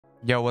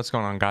Yo, what's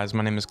going on, guys?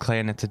 My name is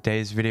Klay, and in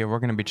today's video we're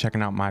going to be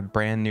checking out my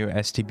brand new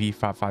STB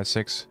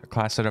 556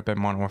 class setup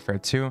in Modern Warfare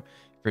 2. If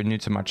you're new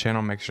to my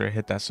channel, make sure to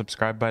hit that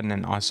subscribe button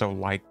and also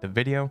like the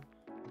video.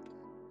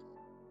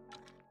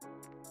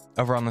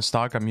 Over on the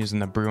stock, I'm using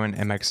the Bruin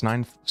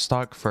MX9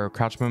 stock for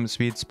crouch movement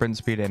speed, sprint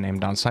speed, and aim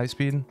down sight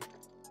speed.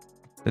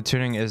 The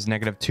tuning is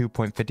negative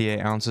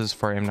 2.58 ounces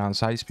for aim down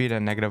sight speed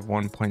and negative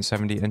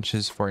 1.70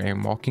 inches for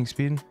aim walking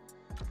speed.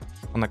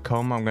 On the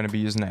comb, I'm going to be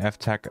using the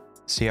F-Tech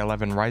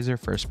C11 riser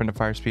for sprint to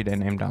fire speed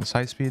and aim down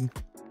sight speed.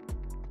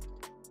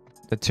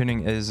 The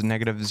tuning is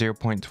negative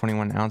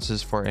 0.21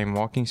 ounces for aim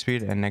walking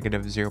speed and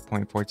negative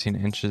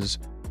 0.14 inches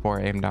for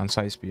aim down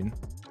sight speed.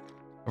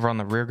 Over on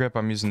the rear grip,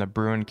 I'm using the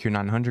Bruin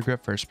Q900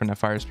 grip for sprint to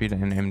fire speed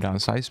and aim down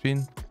sight speed.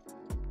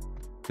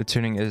 The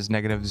tuning is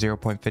negative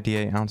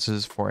 0.58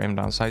 ounces for aim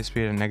down sight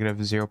speed and negative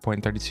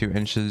 0.32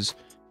 inches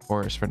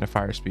for sprint to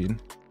fire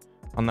speed.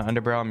 On the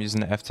underbarrel, I'm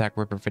using the F-Tech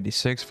Ripper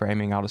 56 for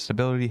aiming out of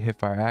stability, hip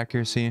fire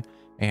accuracy,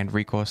 and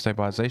recoil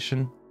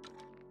stabilization.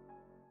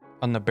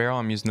 On the barrel,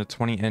 I'm using the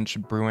 20-inch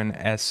Bruin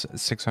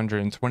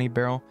S620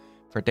 barrel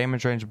for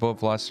damage range, bullet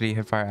velocity,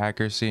 hip fire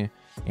accuracy,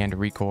 and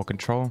recoil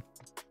control.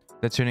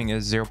 The tuning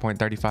is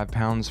 0.35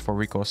 pounds for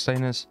recoil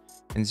steadiness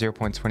and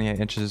 0.28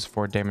 inches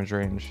for damage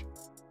range.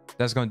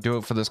 That's going to do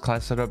it for this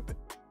class setup.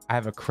 I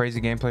have a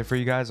crazy gameplay for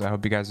you guys. I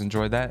hope you guys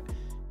enjoyed that.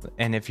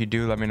 And if you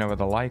do, let me know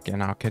with a like,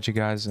 and I'll catch you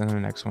guys in the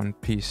next one.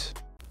 Peace.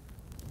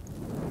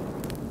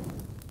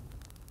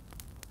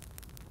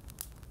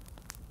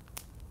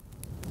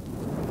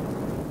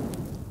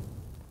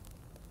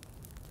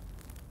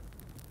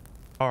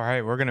 All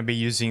right, we're going to be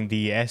using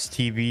the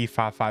STB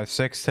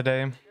 556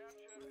 today.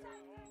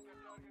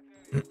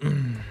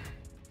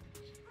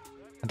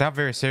 I doubt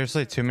very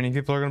seriously too many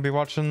people are going to be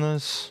watching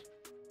this,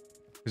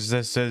 because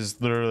this is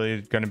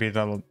literally going to be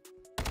the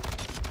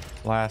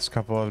last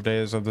couple of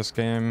days of this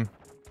game.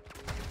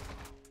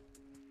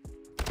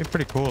 Be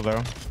pretty cool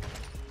though.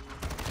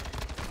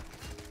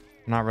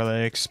 Not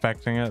really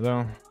expecting it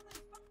though.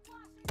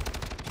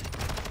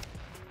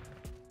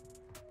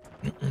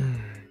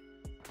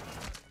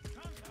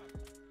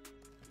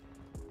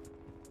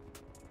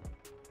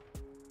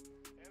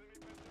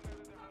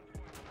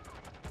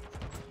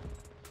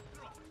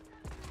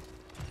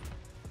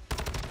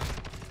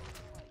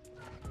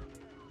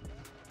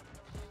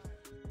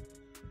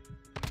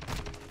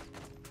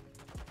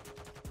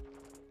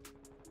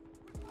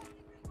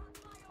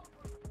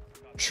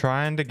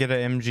 Trying to get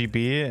an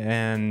MGB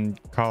and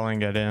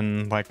calling it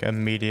in like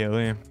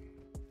immediately.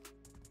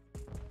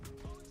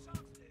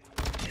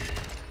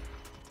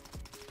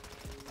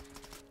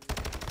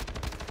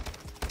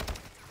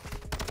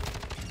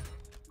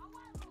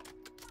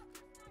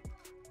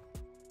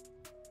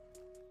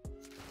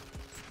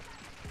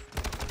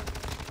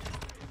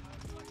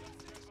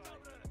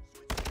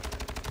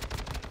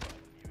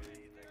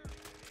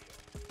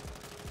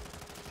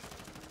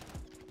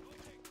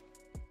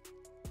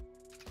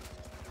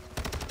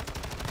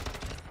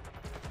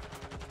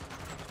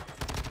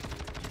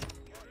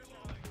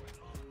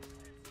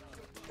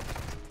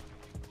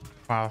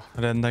 Wow,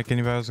 I didn't think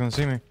anybody was gonna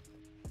see me.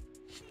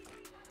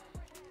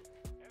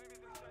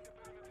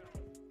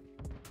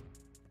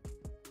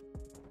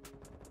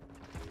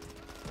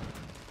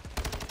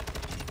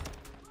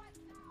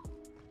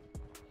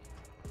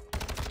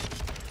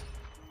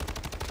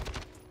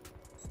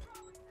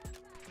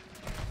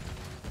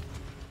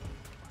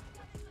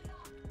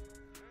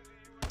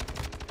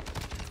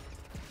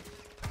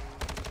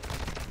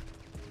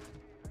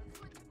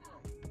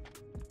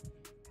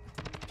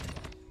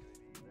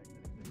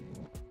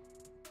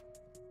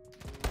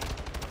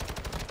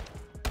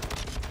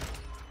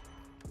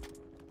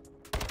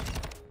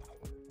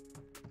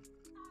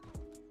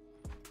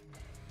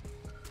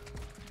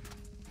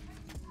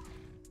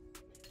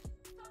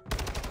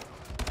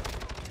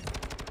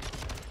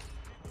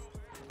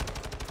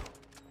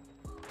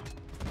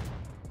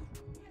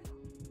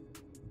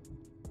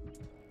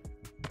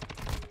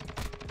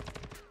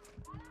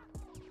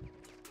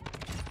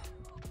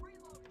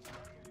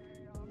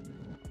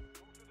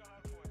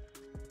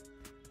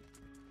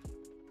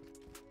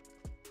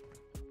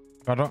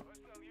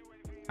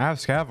 I have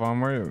scav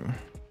on. Where?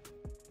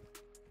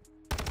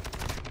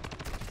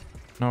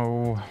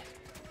 No.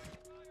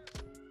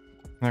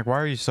 Like, why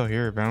are you still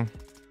here, bro? I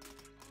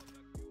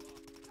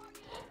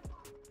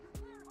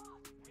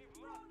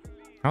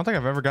don't think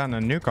I've ever gotten a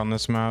nuke on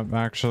this map,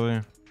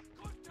 actually.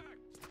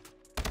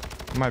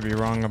 I might be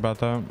wrong about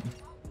that.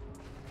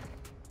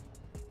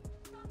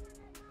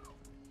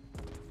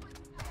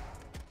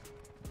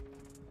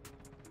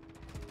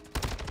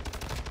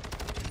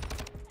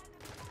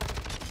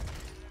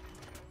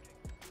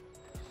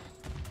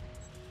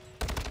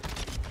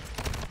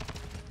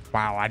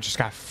 Wow, I just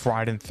got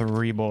fried in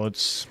 3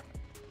 bullets.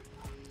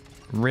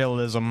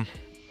 Realism.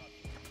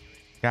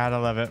 Gotta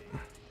love it.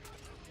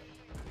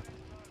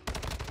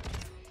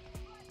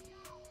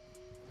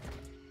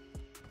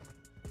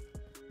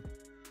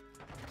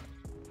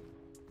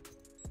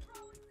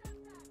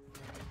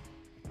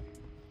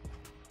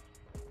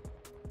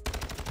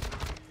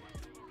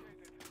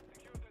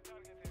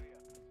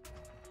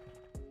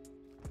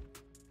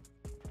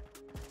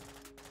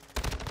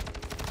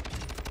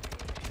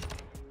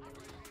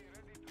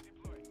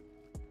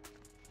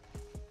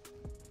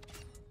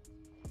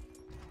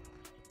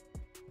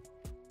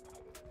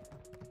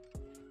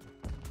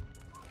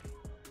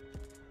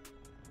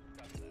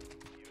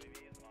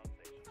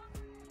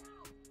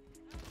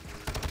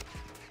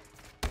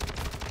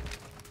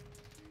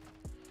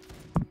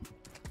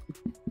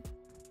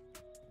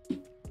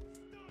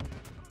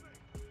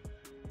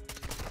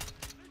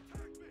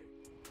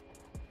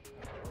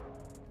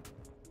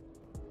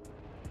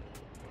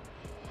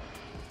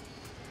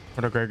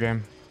 What a great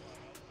game.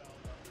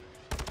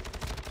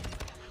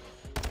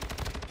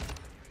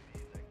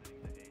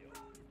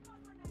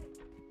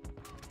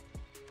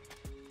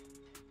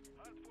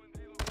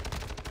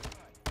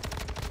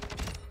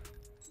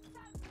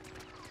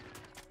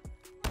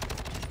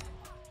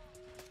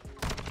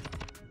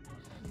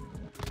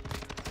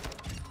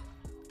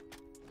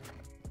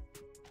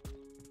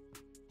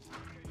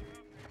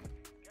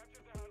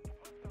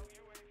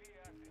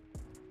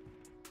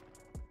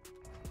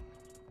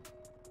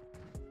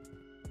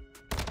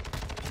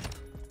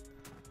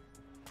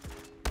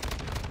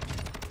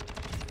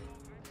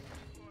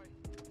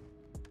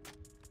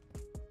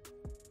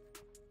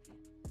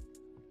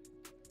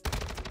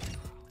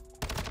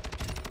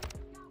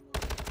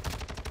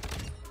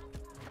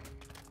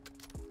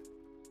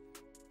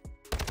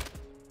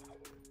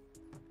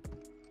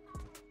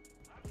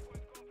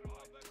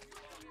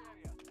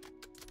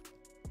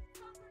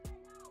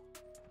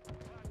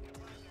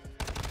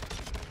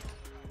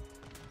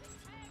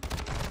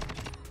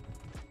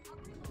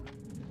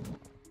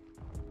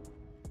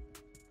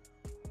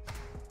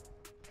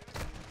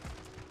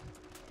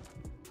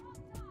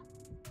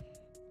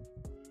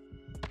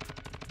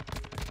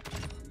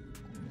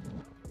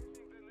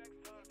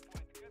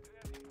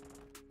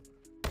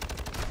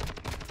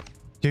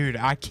 Dude,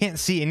 I can't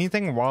see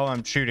anything while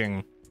I'm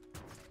shooting.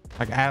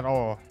 Like, at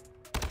all.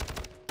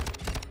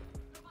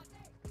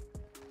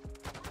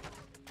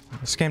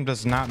 This game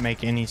does not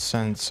make any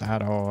sense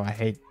at all. I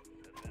hate...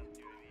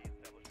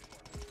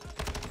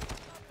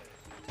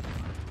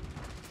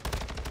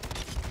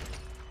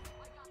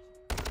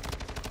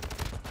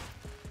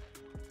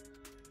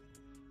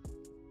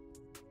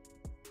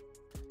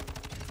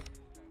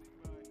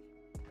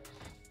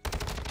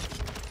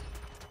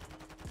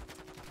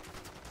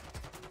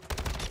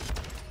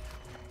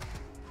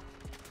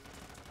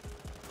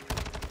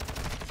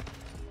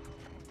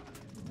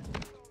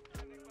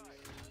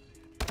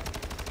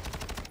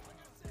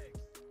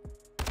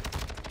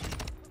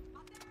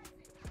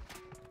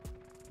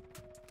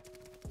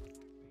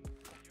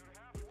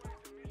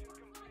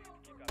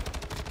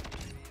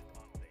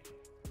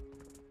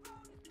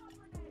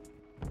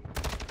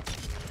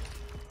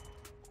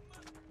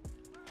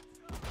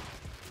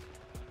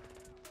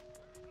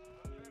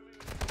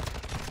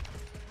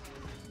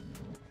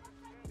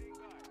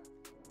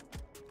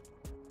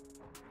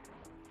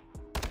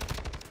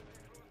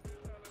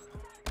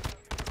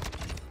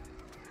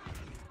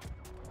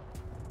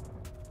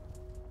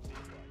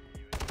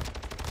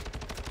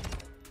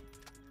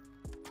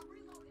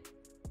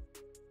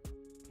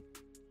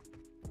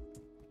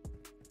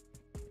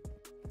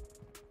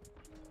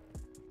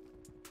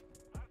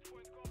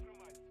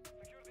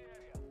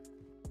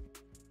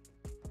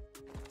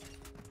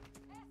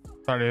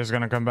 Thought he was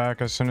gonna come back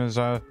as soon as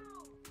I...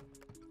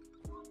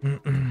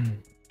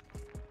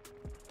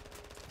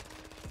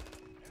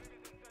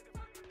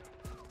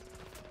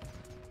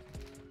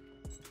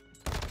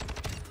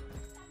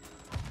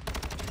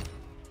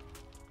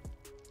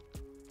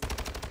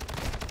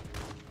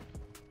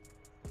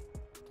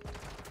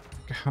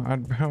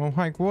 God, bro,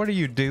 like, what are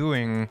you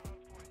doing?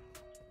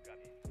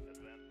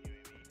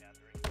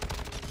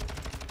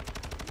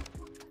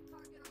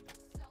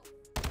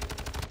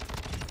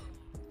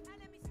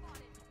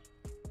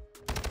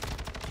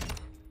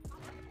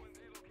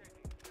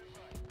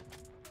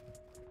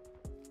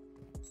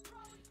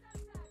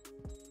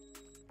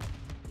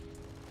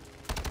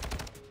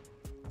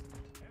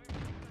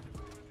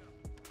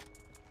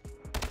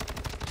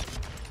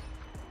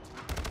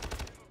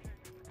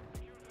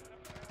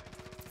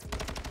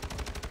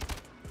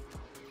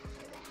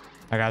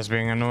 That guy's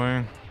being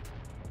annoying.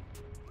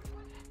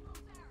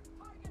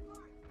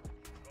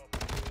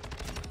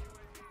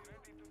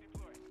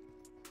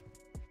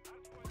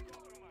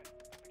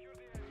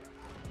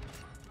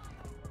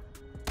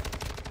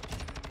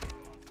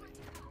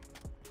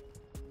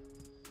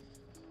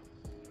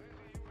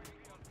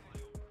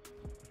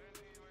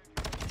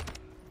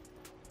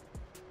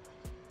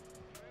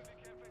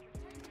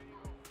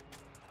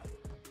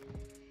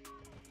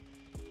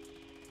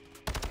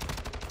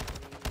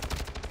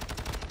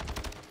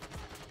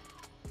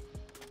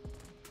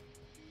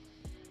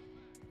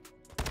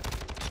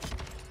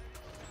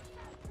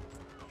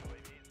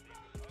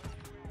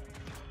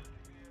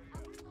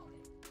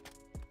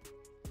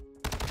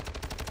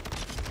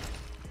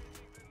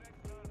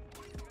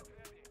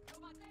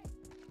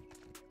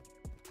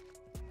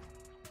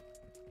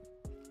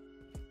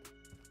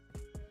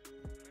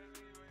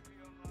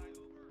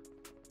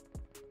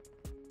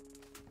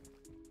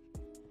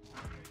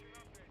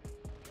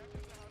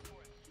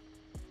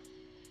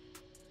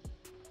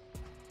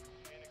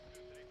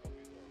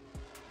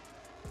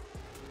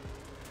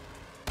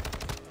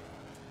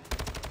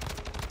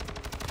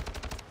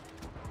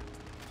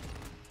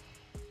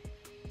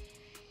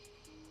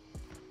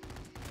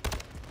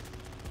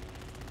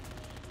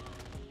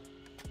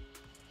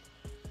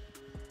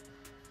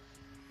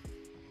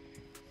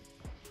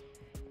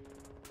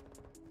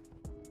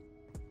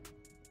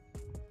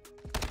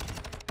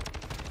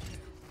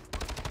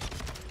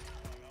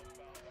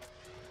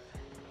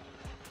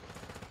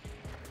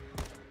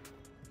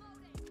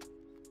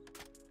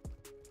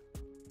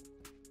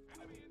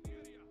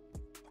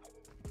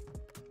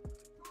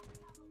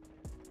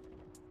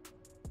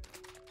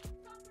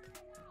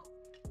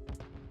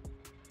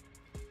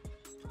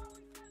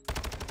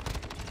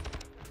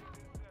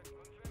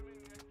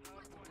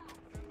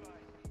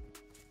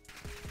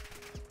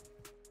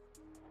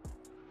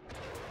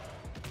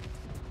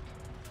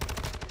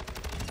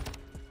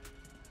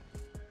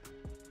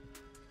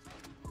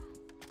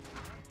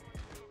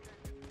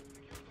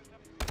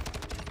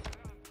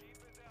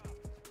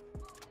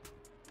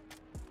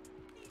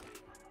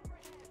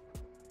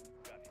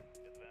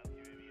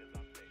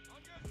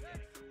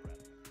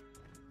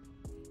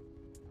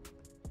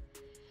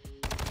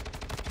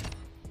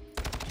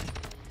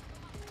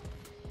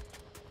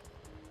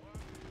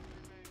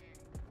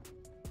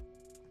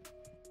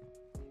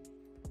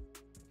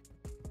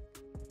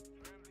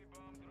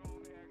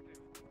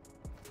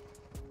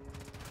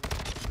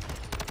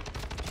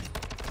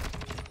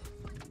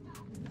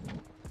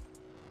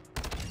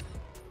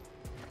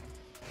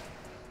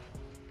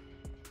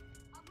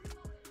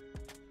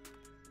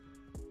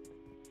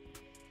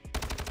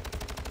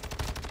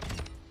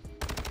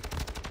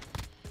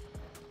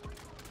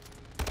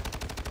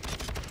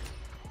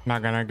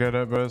 Not gonna get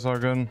it, but it's all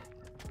good.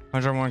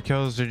 101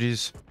 kills,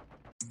 GG's.